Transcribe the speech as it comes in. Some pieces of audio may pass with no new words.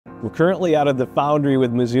We're currently out of the foundry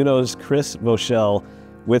with Mizuno's Chris Voschel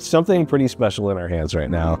with something pretty special in our hands right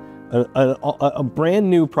now. A brand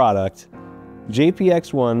new product,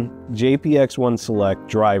 JPX One, JPX One Select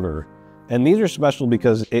driver. And these are special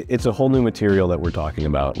because it's a whole new material that we're talking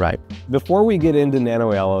about. Right. Before we get into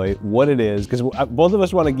nanoalloy, what it is, because both of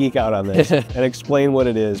us want to geek out on this and explain what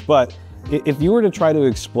it is, but if you were to try to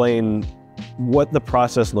explain what the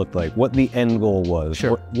process looked like, what the end goal was,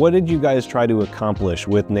 sure. What did you guys try to accomplish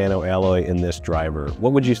with nanoalloy in this driver?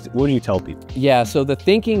 What would you tell people? Yeah, so the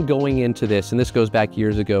thinking going into this, and this goes back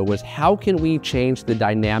years ago, was how can we change the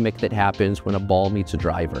dynamic that happens when a ball meets a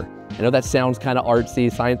driver? I know that sounds kind of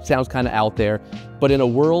artsy, sounds kind of out there, but in a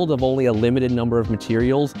world of only a limited number of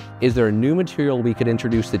materials, is there a new material we could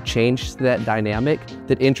introduce that changes that dynamic,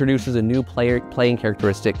 that introduces a new playing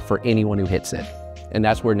characteristic for anyone who hits it? And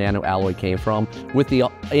that's where nanoalloy came from, with the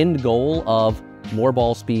end goal of more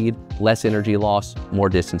ball speed, less energy loss, more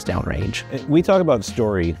distance downrange. We talk about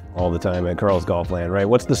story all the time at Carl's Golfland, right?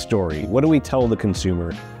 What's the story? What do we tell the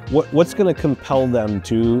consumer? What's going to compel them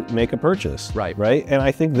to make a purchase? Right. Right. And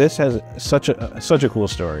I think this has such a cool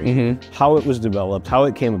story. How it was developed, how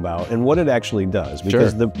it came about, and what it actually does.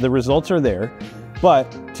 Because the results are there.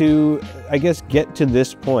 But to, I guess, get to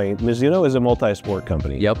this point, Mizuno is a multi-sport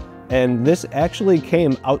company. Yep. And this actually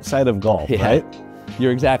came outside of golf, right?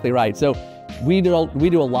 You're exactly right. So we do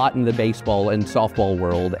a lot in the baseball and softball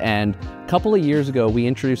world, and a couple of years ago we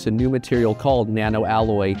introduced a new material called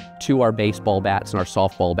nanoalloy to our baseball bats and our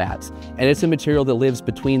softball bats. And it's a material that lives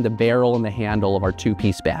between the barrel and the handle of our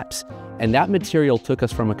two-piece bats. And that material took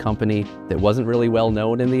us from a company that wasn't really well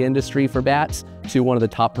known in the industry for bats to one of the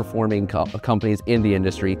top performing companies in the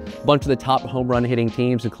industry. A bunch of the top home run hitting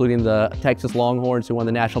teams, including the Texas Longhorns, who won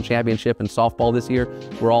the national championship in softball this year,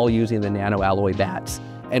 were all using the nanoalloy bats.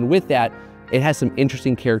 And with that, it has some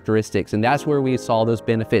interesting characteristics, and that's where we saw those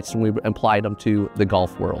benefits when we applied them to the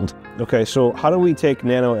golf world. Okay, so how do we take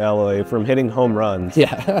nanoalloy from hitting home runs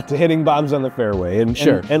to hitting bombs on the fairway?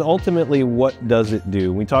 And ultimately, what does it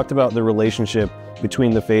do? We talked about the relationship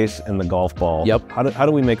between the face and the golf ball. Yep. How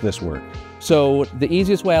do we make this work? So the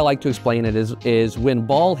easiest way I like to explain it is when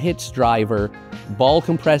ball hits driver, ball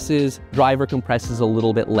compresses, driver compresses a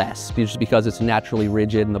little bit less, just because it's naturally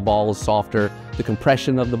rigid and the ball is softer. The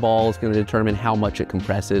compression of the ball is going to determine how much it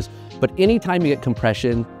compresses. But anytime you get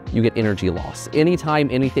compression, you get energy loss. Anytime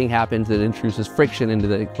anything happens that introduces friction into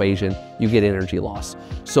the equation, you get energy loss.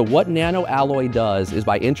 So what nanoalloy does is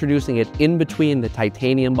by introducing it in between the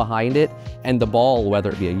titanium behind it and the ball, whether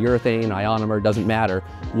it be a urethane, ionomer, doesn't matter,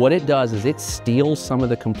 what it does is it steals some of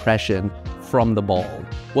the compression from the ball.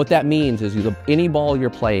 What that means is any ball you're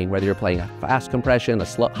playing, whether you're playing a fast compression, a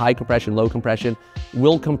high compression, low compression,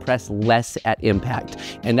 will compress less at impact.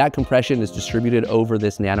 And that compression is distributed over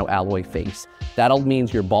this nanoalloy face. That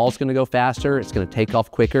means your ball's gonna go faster, it's gonna take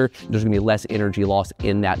off quicker, there's gonna be less energy loss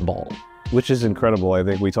in that ball. Which is incredible. I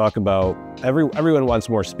think we talk about, everyone wants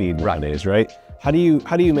more speed nowadays, right? How do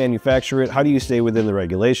you manufacture it? How do you stay within the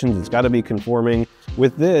regulations? It's got to be conforming.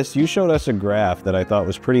 With this, you showed us a graph that I thought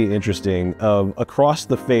was pretty interesting of across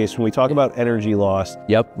the face when we talk about energy loss,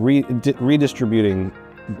 redistributing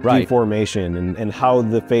deformation and how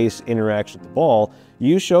the face interacts with the ball.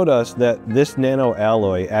 You showed us that this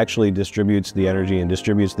nanoalloy actually distributes the energy and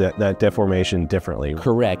distributes that deformation differently.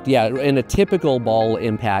 Correct, yeah. In a typical ball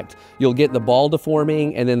impact, you'll get the ball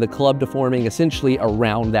deforming and then the club deforming essentially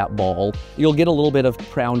around that ball. You'll get a little bit of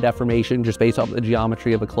crown deformation just based off the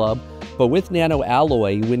geometry of a club. But with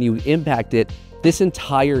nanoalloy, when you impact it, this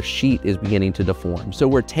entire sheet is beginning to deform. So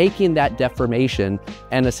we're taking that deformation,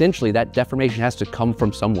 and essentially that deformation has to come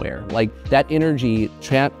from somewhere. Like that energy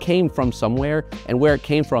came from somewhere, and where it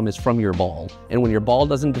came from is from your ball. And when your ball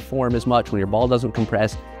doesn't deform as much, when your ball doesn't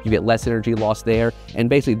compress, you get less energy loss there. And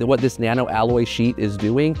basically what this nanoalloy sheet is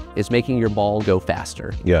doing is making your ball go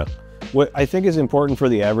faster. Yeah. What I think is important for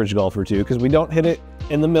the average golfer too, because we don't hit it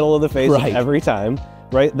in the middle of the face every time.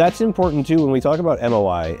 Right, that's important too when we talk about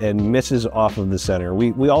MOI and misses off of the center.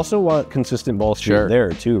 We also want consistent ball speed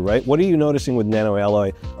there too, right? What are you noticing with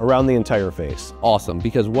nanoalloy around the entire face? Awesome,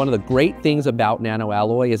 because one of the great things about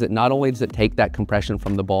nanoalloy is that not only does it take that compression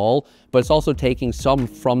from the ball, but it's also taking some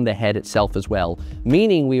from the head itself as well.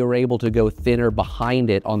 Meaning we were able to go thinner behind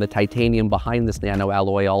it on the titanium behind this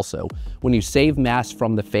nanoalloy also. When you save mass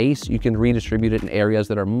from the face, you can redistribute it in areas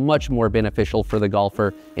that are much more beneficial for the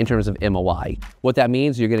golfer in terms of MOI. What that means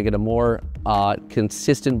means you're gonna get a more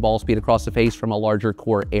consistent ball speed across the face from a larger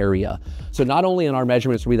core area. So not only in our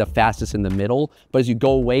measurements are we the fastest in the middle, but as you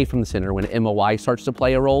go away from the center, when MOI starts to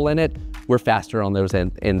play a role in it, we're faster on those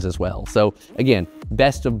ends as well. So again,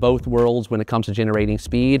 best of both worlds when it comes to generating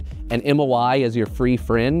speed, and MOI as your free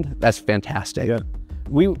friend, that's fantastic. Yeah.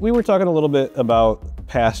 We were talking a little bit about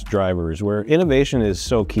past drivers where innovation is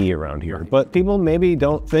so key around here, but people maybe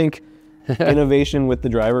don't think innovation with the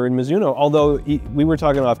driver in Mizuno, although we were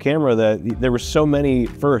talking off camera that there were so many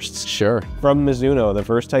firsts. Sure. From Mizuno, the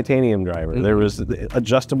first titanium driver, there was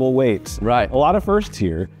adjustable weights. Right. A lot of firsts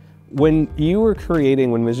here. When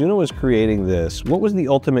Mizuno was creating this, what was the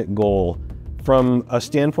ultimate goal from a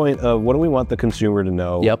standpoint of what do we want the consumer to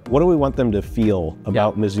know? Yep. What do we want them to feel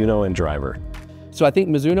about Mizuno and driver? So I think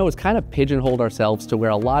Mizuno has kind of pigeonholed ourselves to where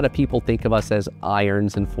a lot of people think of us as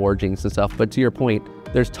irons and forgings and stuff. But to your point,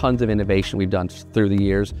 there's tons of innovation we've done through the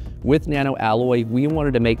years. With Nanoalloy, we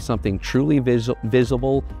wanted to make something truly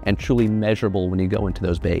visible and truly measurable when you go into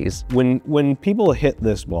those bays. When people hit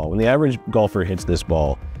this ball, when the average golfer hits this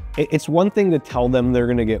ball, it's one thing to tell them they're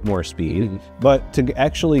going to get more speed, but to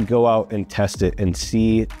actually go out and test it and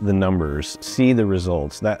see the numbers, see the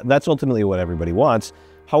results, that's ultimately what everybody wants.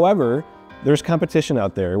 However, there's competition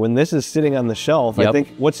out there. When this is sitting on the shelf, I think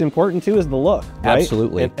what's important too is the look, right?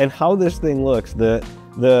 Absolutely. And how this thing looks,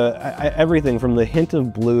 everything from the hint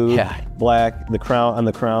of blue, black, the crown on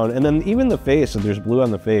the crown, and then even the face, if there's blue on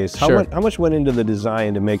the face. How much went into the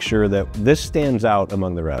design to make sure that this stands out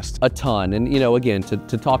among the rest? A ton. And you know, again, to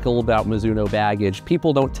talk a little about Mizuno baggage,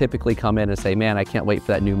 people don't typically come in and say, man, I can't wait for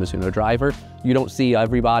that new Mizuno driver. You don't see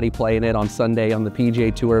everybody playing it on Sunday on the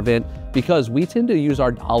PGA Tour event, because we tend to use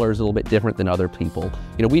our dollars a little bit different than other people.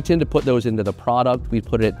 You know, we tend to put those into the product. We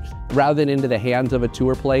put it, rather than into the hands of a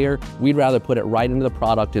tour player, we'd rather put it right into the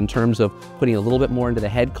product in terms of putting a little bit more into the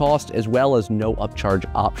head cost, as well as no upcharge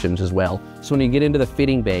options as well. So when you get into the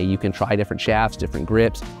fitting bay, you can try different shafts, different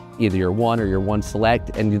grips, either your one or your one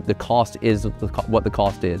select, and the cost is what the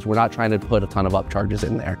cost is. We're not trying to put a ton of upcharges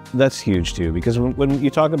in there. That's huge too, because when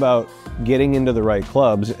you talk about getting into the right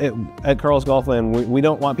clubs, at Carl's Golfland, we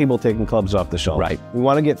don't want people taking clubs off the shelf. Right. We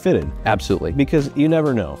want to get fitted. Absolutely. Because you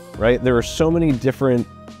never know, right? There are so many different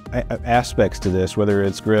aspects to this, whether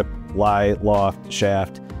it's grip, lie, loft,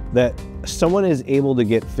 shaft, that someone is able to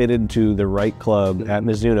get fitted to the right club at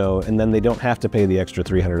Mizuno, and then they don't have to pay the extra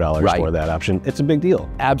 $300 for that option. It's a big deal.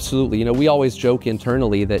 Absolutely. You know, we always joke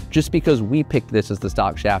internally that just because we picked this as the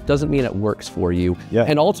stock shaft doesn't mean it works for you. Yeah.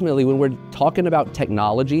 And ultimately, when we're talking about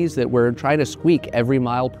technologies that we're trying to squeak every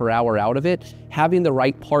mile per hour out of it, having the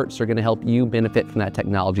right parts are going to help you benefit from that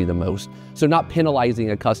technology the most. So not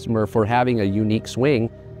penalizing a customer for having a unique swing.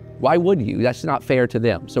 Why would you? That's not fair to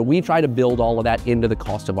them. So we try to build all of that into the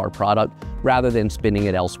cost of our product rather than spending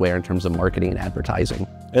it elsewhere in terms of marketing and advertising.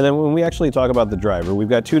 And then when we actually talk about the driver, we've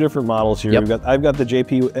got two different models here. I've got the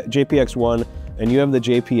JPX One, and you have the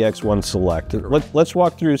JPX One Select. Let's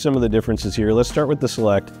walk through some of the differences here. Let's start with the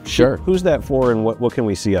Select. Sure. Who's that for, and what can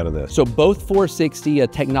we see out of this? So both 460, a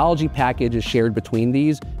technology package is shared between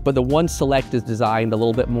these, but the One Select is designed a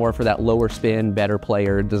little bit more for that lower spin, better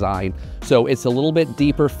player design. So it's a little bit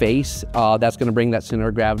deeper face. That's going to bring that center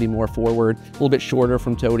of gravity more forward, a little bit shorter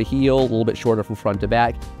from toe to heel, a little bit shorter from front to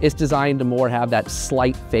back. It's designed to more have that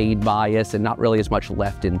slight fade bias and not really as much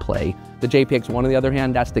left in play. The JPX One, on the other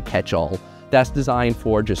hand, that's the catch-all. That's designed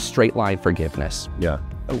for just straight line forgiveness. Yeah.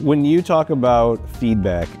 When you talk about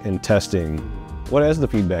feedback and testing, what has the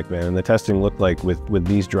feedback been and the testing looked like with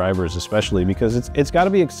these drivers especially? Because it's got to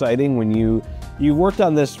be exciting when you worked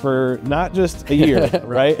on this for not just a year,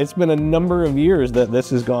 right? It's been a number of years that this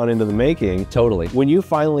has gone into the making. Totally. When you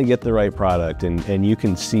finally get the right product and you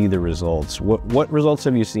can see the results, what results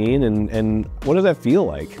have you seen and what does that feel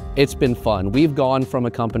like? It's been fun. We've gone from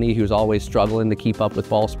a company who's always struggling to keep up with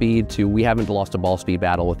ball speed to we haven't lost a ball speed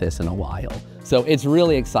battle with this in a while. So it's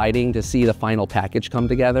really exciting to see the final package come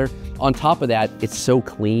together. On top of that, it's so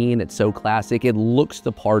clean, it's so classic, it looks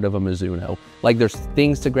the part of a Mizuno. Like there's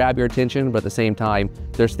things to grab your attention, but at the same time,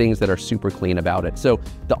 there's things that are super clean about it. So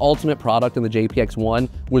the ultimate product in the JPX One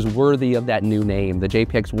was worthy of that new name. The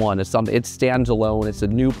JPX One is something, it stands alone, it's a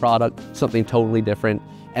new product, something totally different,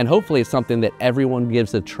 and hopefully it's something that everyone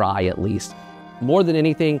gives a try at least. More than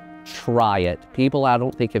anything, try it. People I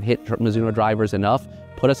don't think have hit Mizuno drivers enough.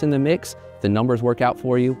 Put us in the mix. The numbers work out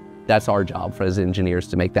for you. That's our job as engineers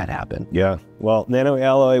to make that happen. Yeah, well,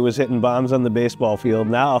 Nanoalloy was hitting bombs on the baseball field.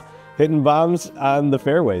 Now hitting bombs on the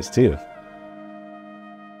fairways too.